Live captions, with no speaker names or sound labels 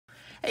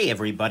Hey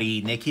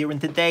everybody, Nick here, and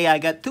today I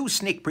got two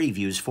Snick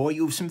previews for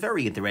you of some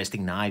very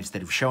interesting knives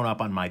that have shown up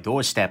on my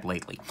doorstep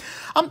lately.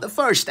 The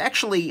first,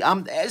 actually,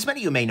 as many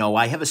of you may know,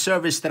 I have a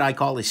service that I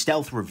call a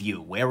stealth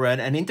review, where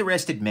an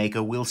interested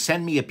maker will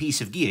send me a piece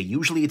of gear.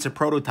 Usually it's a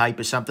prototype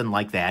or something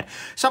like that,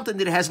 something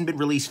that hasn't been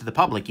released to the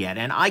public yet,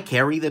 and I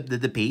carry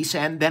the piece,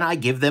 and then I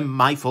give them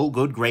my full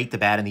good, great, the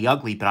bad, and the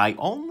ugly, but I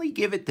only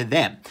give it to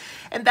them.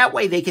 And that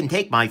way they can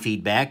take my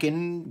feedback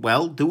and,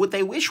 well, do what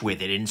they wish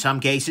with it. In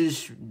some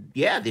cases,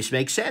 yeah, this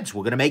makes sense.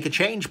 We're going to make a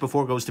change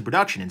before it goes to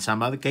production. In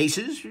some other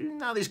cases,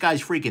 no, this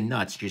guy's freaking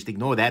nuts. Just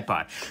ignore that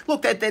part.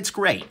 Look, that's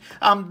great.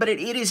 But it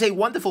is a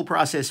wonderful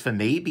process for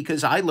me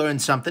because I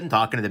learned something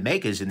talking to the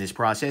makers in this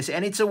process,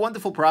 and it's a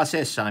wonderful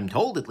process, I'm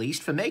told at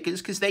least, for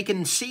makers because they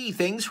can see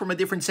things from a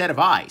different set of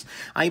eyes.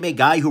 I'm a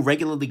guy who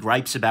regularly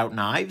gripes about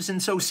knives,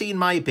 and so seeing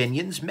my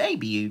opinions may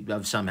be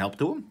of some help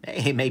to him.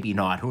 Hey, maybe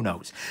not. Who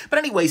knows? But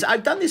anyways,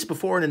 I've done this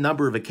before on a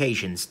number of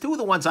occasions. Two of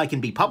the ones I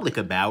can be public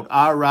about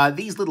are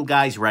these little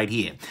guys right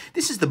here.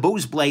 This is the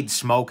Boos Blades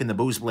Smoke and the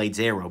Boos Blades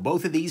Aero.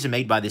 Both of these are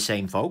made by the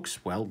same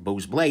folks. Well,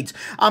 Boos Blades.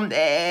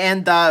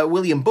 And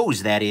William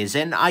Boos, that is.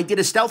 And I did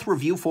a stealth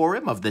review for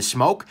him of the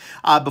Smoke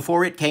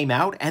before it came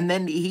out. And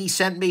then he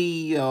sent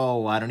me,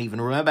 I don't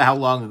even remember how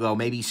long ago,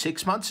 maybe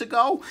 6 months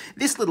ago,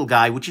 this little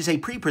guy, which is a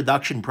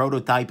pre-production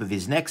prototype of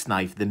his next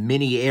knife, the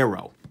Mini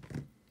Aero.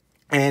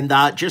 And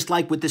just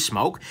like with the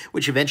Smoke,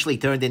 which eventually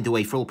turned into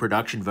a full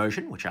production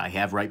version, which I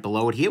have right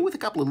below it here with a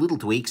couple of little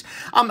tweaks,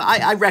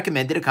 I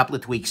recommended a couple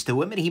of tweaks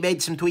to him, and he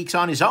made some tweaks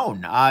on his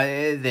own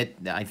that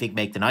I think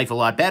make the knife a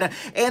lot better.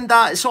 And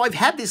so I've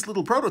had this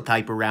little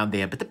prototype around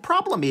there. But the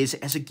problem is,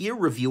 as a gear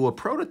reviewer,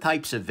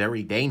 prototypes are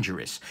very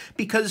dangerous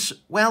because,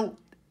 well,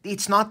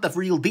 it's not the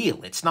real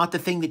deal. It's not the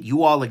thing that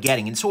you all are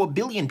getting. And so a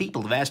billion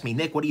people have asked me,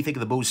 Nick, what do you think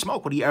of the Boos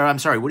Smoke? What do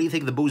you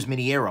think of the Boos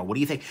Mini Aero? What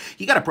do you think?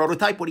 You got a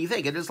prototype? What do you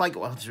think? And it's like,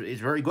 well, it's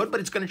very good, but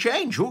it's going to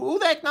change. Who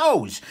the heck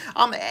knows?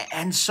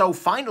 And so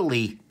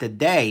finally,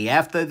 today,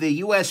 after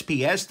the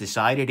USPS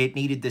decided it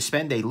needed to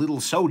spend a little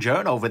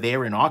sojourn over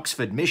there in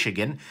Oxford,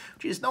 Michigan,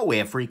 which is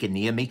nowhere freaking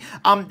near me,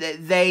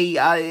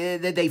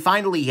 they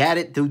finally had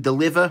it to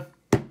deliver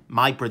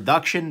my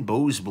production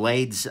Boos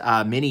Blades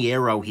Mini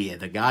Aero here,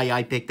 the guy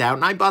I picked out,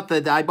 and I bought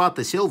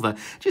the silver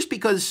just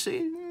because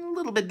a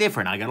little bit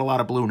different. I got a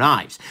lot of blue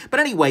knives. But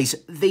anyways,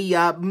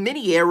 the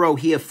Mini Aero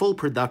here, full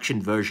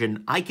production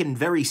version, I can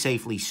very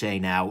safely say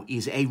now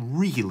is a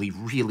really,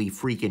 really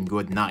freaking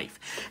good knife.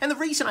 And the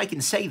reason I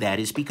can say that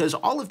is because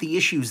all of the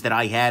issues that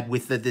I had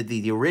with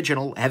the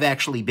original have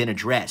actually been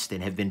addressed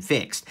and have been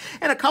fixed.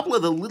 And a couple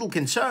of the little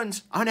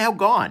concerns are now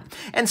gone.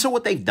 And so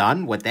what they've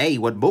done, what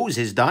Boos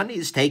has done,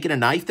 is taken a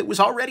knife that was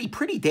already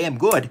pretty damn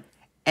good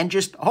and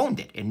just honed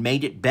it and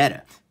made it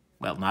better.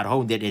 Well, not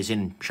honed it as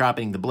in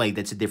sharpening the blade,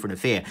 that's a different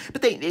affair.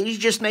 But they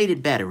just made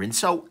it better, and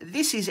so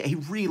this is a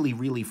really,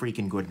 really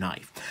freaking good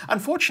knife.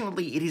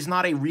 Unfortunately, it is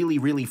not a really,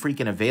 really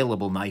freaking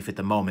available knife at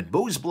the moment.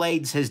 Boos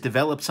Blades has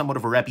developed somewhat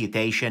of a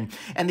reputation,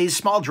 and these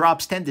small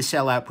drops tend to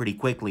sell out pretty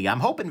quickly. I'm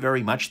hoping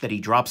very much that he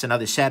drops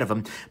another set of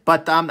them,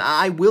 but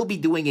I will be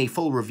doing a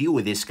full review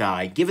of this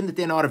guy. Given that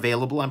they're not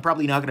available, I'm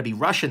probably not going to be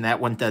rushing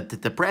that one to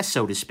press,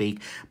 so to speak,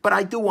 but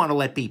I do want to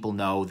let people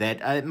know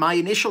that my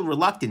initial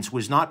reluctance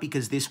was not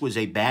because this was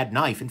a bad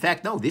knife. In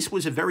fact, no, this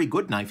was a very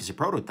good knife as a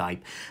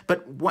prototype.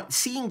 But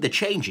seeing the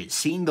changes,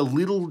 seeing the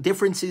little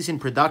differences in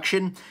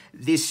production,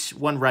 this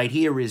one right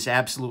here is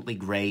absolutely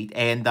great.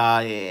 And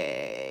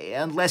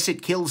unless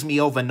it kills me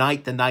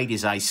overnight, the night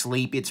as I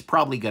sleep, it's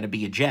probably going to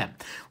be a gem.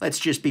 Let's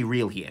just be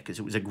real here, because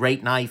it was a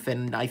great knife,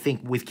 and I think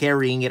with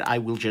carrying it, I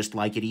will just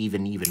like it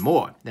even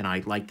more than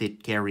I liked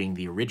it carrying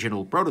the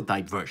original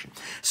prototype version.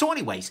 So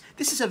anyways,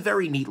 this is a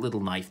very neat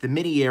little knife. The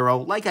Mini Aero,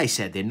 like I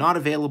said, they're not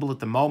available at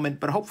the moment,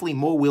 but hopefully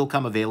more will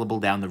come available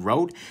down the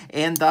road,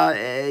 and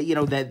you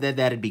know,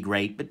 that'd be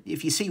great. But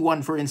if you see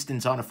one, for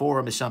instance, on a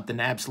forum or something,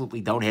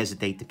 absolutely don't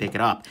hesitate to pick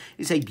it up.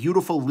 It's a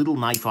beautiful little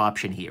knife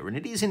option here, and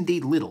it is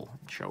indeed little.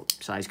 Show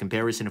size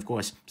comparison, of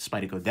course,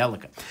 Spyderco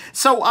Delica.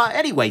 So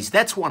anyways,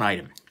 that's one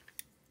item.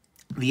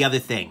 The other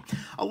thing,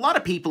 a lot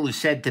of people have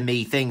said to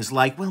me things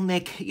like, well,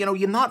 Nick, you know,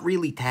 you're not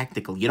really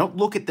tactical. You don't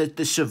look at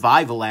the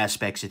survival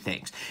aspects of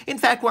things. In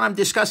fact, when I'm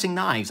discussing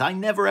knives, I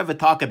never ever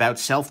talk about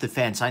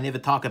self-defense. I never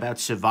talk about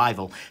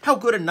survival. How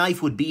good a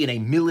knife would be in a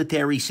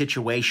military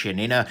situation,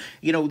 in a,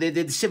 you know,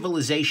 the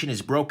civilization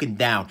is broken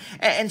down.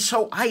 And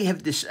so I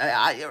have this,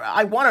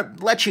 I want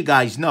to let you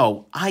guys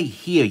know, I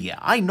hear you.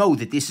 I know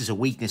that this is a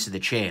weakness of the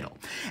channel.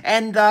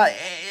 And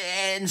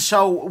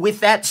so with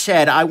that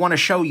said, I want to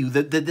show you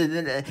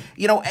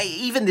you know,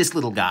 even this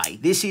little guy,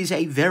 this is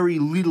a very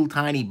little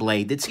tiny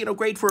blade that's, you know,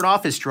 great for an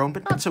office drone,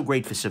 but not so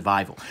great for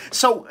survival.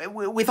 So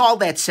with all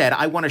that said,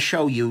 I want to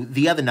show you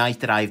the other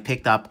knife that I've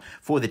picked up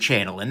for the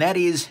channel, and that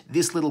is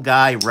this little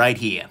guy right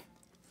here.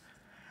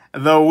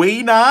 The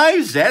Wee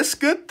Knives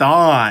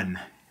Eschaton.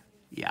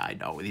 Yeah, I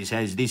know. This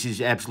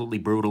is absolutely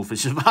brutal for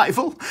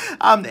survival.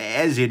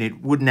 As in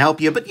it wouldn't help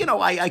you, but you know,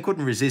 I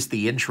couldn't resist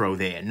the intro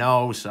there.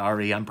 No,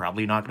 sorry, I'm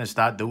probably not going to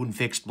start doing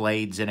fixed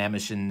blades and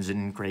Emersons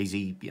and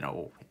crazy, you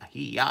know,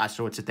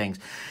 sorts of things.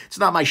 It's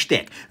not my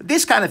shtick.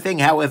 This kind of thing,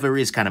 however,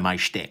 is kind of my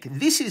shtick.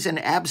 This is an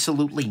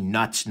absolutely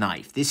nuts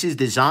knife. This is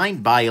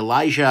designed by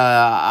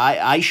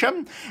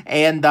Isham,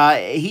 and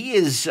he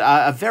is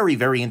a very,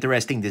 very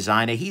interesting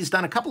designer. He's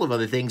done a couple of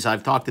other things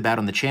I've talked about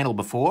on the channel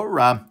before.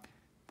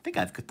 I think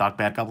I've talked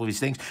about a couple of these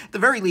things. At the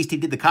very least, he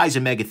did the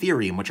Kaiser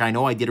Megatherium, which I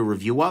know I did a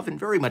review of and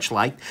very much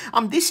liked.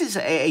 This is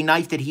a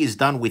knife that he has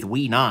done with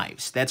Wee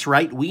Knives. That's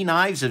right, Wee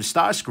Knives of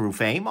Star Screw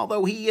fame,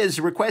 although he has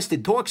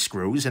requested Torque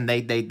Screws, and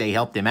they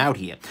helped him out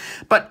here.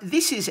 But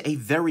this is a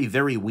very,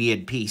 very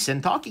weird piece,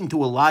 and talking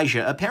to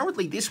Elijah,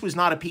 apparently this was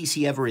not a piece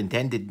he ever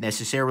intended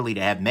necessarily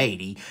to have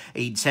made.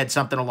 He'd said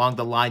something along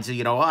the lines of,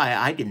 you know,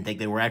 I didn't think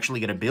they were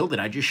actually going to build it.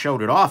 I just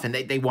showed it off, and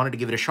they wanted to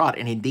give it a shot,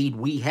 and indeed,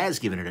 Wee has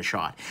given it a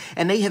shot.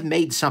 And they have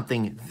made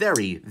something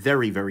very,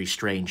 very, very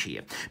strange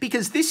here.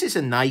 Because this is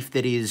a knife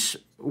that is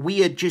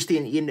weird just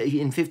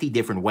in 50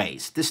 different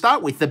ways. To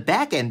start with, the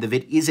back end of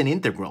it is an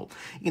integral.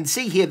 You can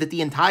see here that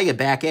the entire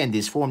back end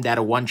is formed out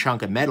of one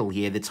chunk of metal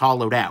here that's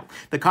hollowed out.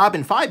 The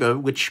carbon fiber,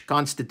 which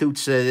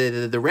constitutes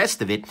the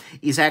rest of it,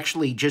 is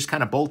actually just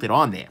kind of bolted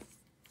on there.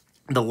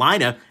 The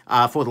liner,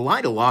 for the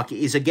liner lock,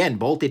 is again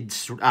bolted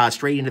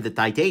straight into the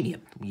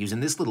titanium. I'm using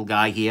this little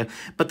guy here,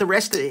 but the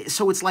rest,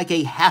 so it's like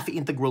a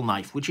half-integral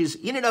knife, which is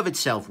in and of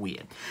itself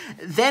weird.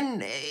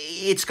 Then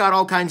it's got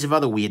all kinds of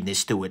other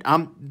weirdness to it.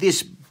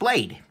 This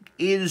blade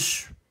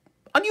is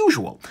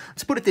unusual.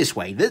 Let's put it this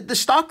way. The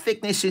stock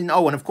thickness and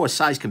of course,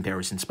 size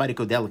comparison,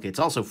 Spyderco Delica, it's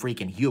also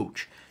freaking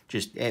huge.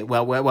 Just,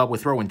 well, we're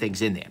throwing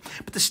things in there.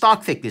 But the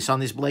stock thickness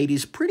on this blade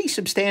is pretty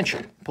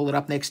substantial. Pull it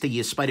up next to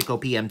your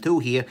Spyderco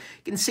PM2 here.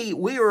 You can see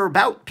we're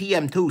about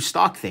PM2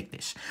 stock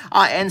thickness.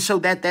 And so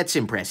that's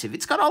impressive.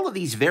 It's got all of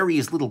these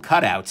various little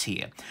cutouts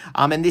here.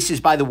 And this is,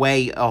 by the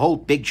way, a whole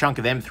big chunk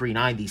of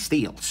M390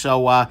 steel.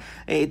 So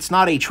it's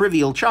not a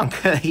trivial chunk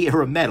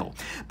here of metal.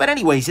 But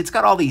anyways, it's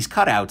got all these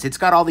cutouts. It's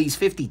got all these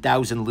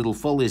 50,000 little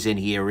fullers in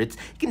here. You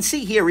can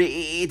see here,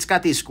 it's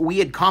got this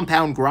weird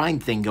compound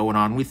grind thing going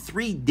on with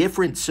 3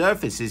 different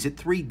surfaces at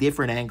 3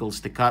 different angles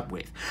to cut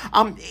with.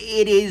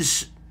 It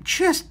is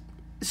just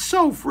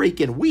so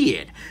freaking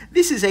weird.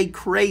 This is a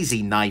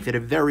crazy knife at a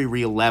very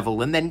real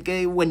level, and then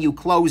when you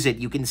close it,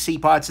 you can see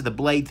parts of the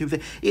blade through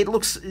it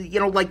looks, you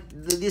know, like,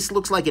 this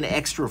looks like an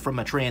extra from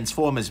a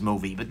Transformers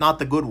movie, but not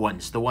the good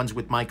ones, the ones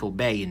with Michael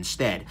Bay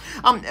instead.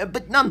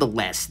 But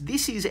nonetheless,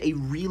 this is a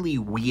really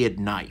weird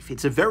knife.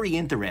 It's a very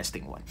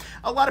interesting one.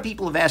 A lot of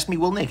people have asked me,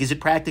 well, Nick, is it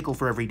practical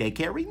for everyday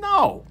carry?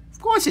 No.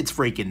 Of course it's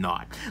freaking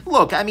not.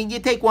 Look, I mean, you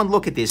take one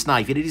look at this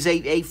knife. It is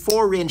a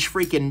 4-inch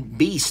freaking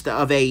beast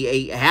of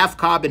a half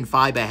carbon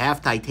fiber,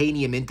 half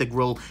titanium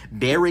integral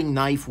bearing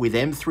knife with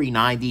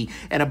M390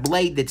 and a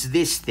blade that's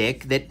this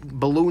thick that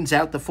balloons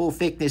out the full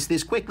thickness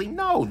this quickly.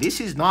 No,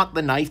 this is not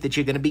the knife that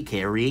you're going to be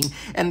carrying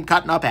and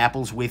cutting up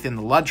apples with in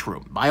the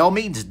lunchroom. By all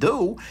means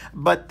do,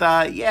 but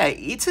yeah,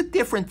 it's a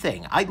different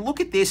thing. I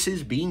look at this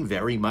as being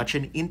very much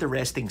an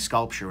interesting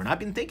sculpture, and I've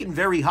been thinking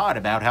very hard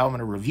about how I'm going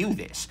to review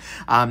this.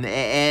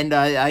 And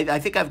I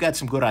think I've got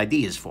some good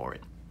ideas for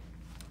it.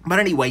 But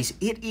anyways,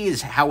 it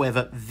is,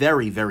 however,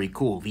 very, very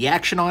cool. The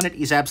action on it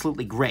is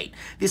absolutely great.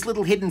 This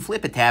little hidden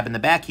flipper tab in the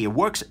back here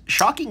works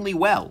shockingly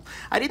well.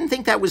 I didn't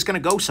think that was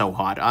going to go so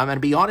hot, I'm going to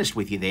be honest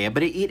with you there,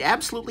 but it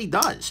absolutely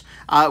does,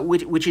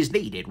 which is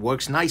neat. It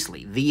works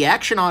nicely. The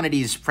action on it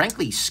is,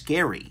 frankly,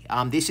 scary.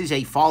 This is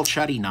a fall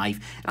shutty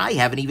knife, and I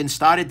haven't even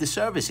started to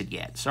service it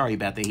yet. Sorry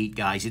about the heat,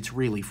 guys. It's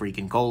really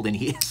freaking cold in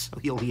here, so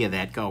you'll hear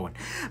that going.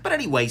 But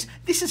anyways,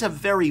 this is a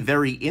very,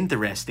 very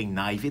interesting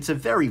knife. It's a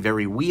very,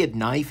 very weird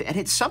knife, and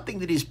it's something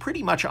that is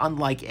pretty much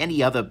unlike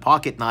any other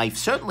pocket knife,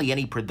 certainly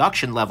any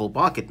production-level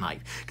pocket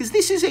knife, because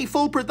this is a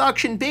full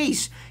production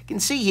piece. You can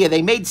see here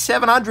they made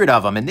 700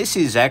 of them, and this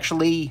is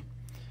actually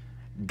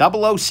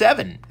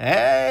 007.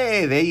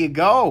 Hey, there you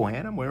go.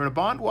 And I'm wearing a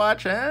Bond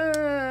watch.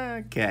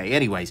 Okay,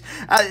 anyways,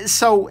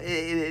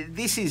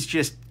 this is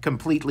just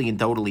completely and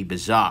totally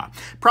bizarre.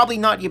 Probably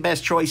not your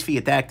best choice for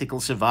your tactical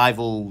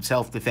survival,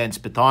 self-defense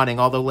batoning,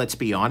 although let's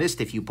be honest,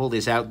 if you pull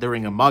this out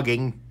during a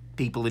mugging,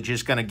 people are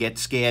just going to get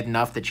scared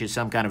enough that you're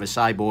some kind of a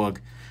cyborg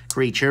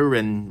creature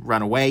and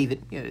run away.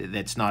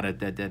 That's not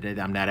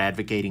I'm not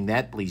advocating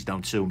that. Please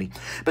don't sue me.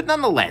 But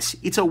nonetheless,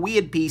 it's a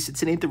weird piece.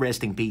 It's an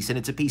interesting piece, and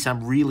it's a piece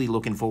I'm really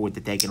looking forward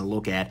to taking a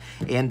look at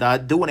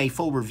and doing a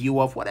full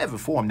review of, whatever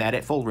form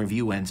that full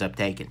review ends up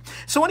taking.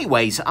 So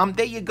anyways,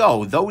 there you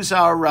go. Those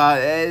are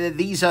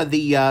these are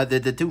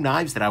the 2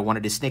 knives that I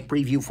wanted to sneak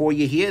preview for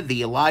you here.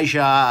 The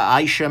Elijah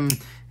Isham,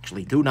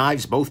 actually 2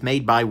 knives, both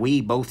made by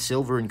Wee, both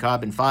silver and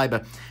carbon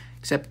fiber.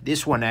 Except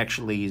this one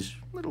actually is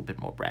a little bit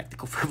more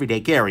practical for everyday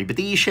carry. But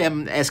the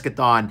Isham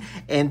Eschaton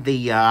and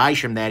the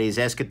Isham, that is,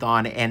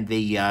 Eschaton, and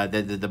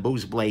the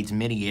Boos Blades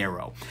Mini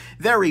Aero.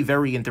 Very,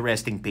 very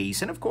interesting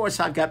piece. And of course,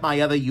 I've got my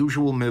other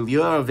usual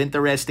milieu of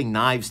interesting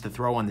knives to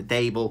throw on the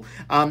table,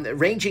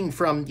 ranging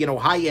from, you know,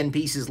 high-end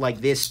pieces like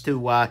this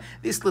to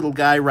this little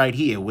guy right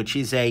here, which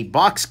is a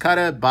box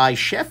cutter by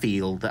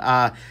Sheffield,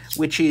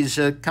 which is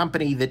a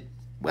company that,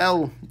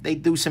 well, they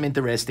do some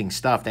interesting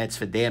stuff, that's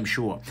for damn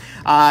sure.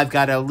 I've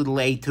got a little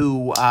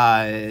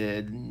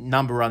A2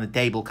 number on the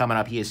table coming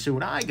up here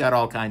soon. I got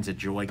all kinds of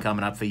joy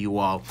coming up for you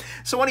all.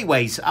 So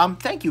anyways,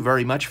 thank you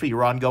very much for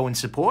your ongoing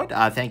support.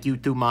 Thank you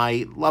to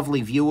my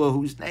lovely viewer,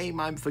 whose name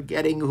I'm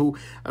forgetting, who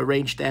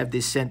arranged to have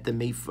this sent to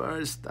me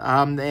first.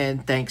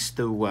 And thanks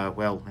to,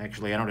 well,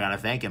 actually, I don't gotta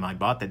thank him. I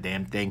bought the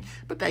damn thing.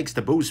 But thanks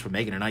to Boos for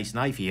making a nice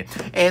knife here.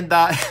 And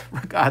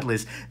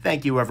regardless,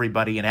 thank you,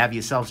 everybody, and have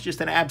yourselves just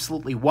an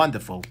absolutely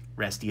wonderful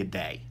rest of your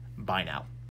day. Bye now.